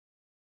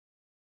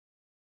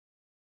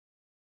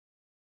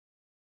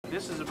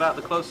This is about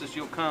the closest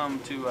you'll come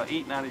to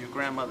eating out of your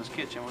grandmother's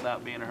kitchen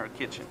without being in her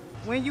kitchen.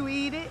 When you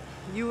eat it,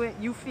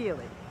 you feel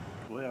it.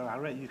 Well, I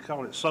reckon you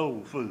call it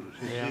soul food.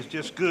 It's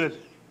just good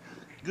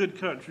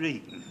country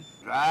eating.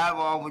 Drive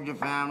off with your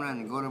family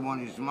and go to one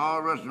of these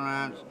small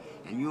restaurants,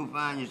 and you'll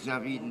find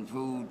yourself eating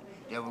food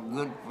that was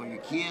good for your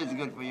kids,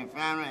 good for your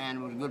family,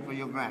 and was good for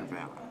your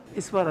grandfamily.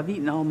 It's what I've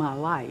eaten all my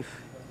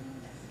life,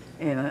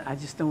 and I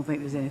just don't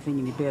think there's anything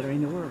any better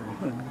in the world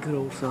than good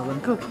old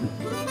Southern cooking.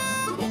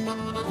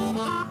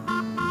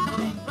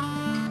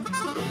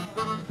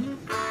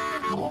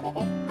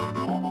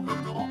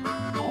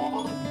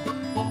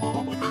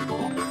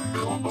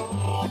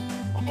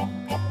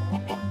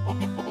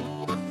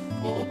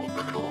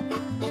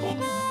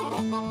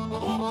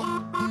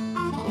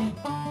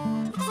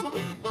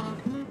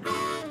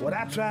 Well,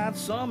 I tried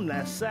some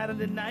last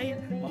Saturday night.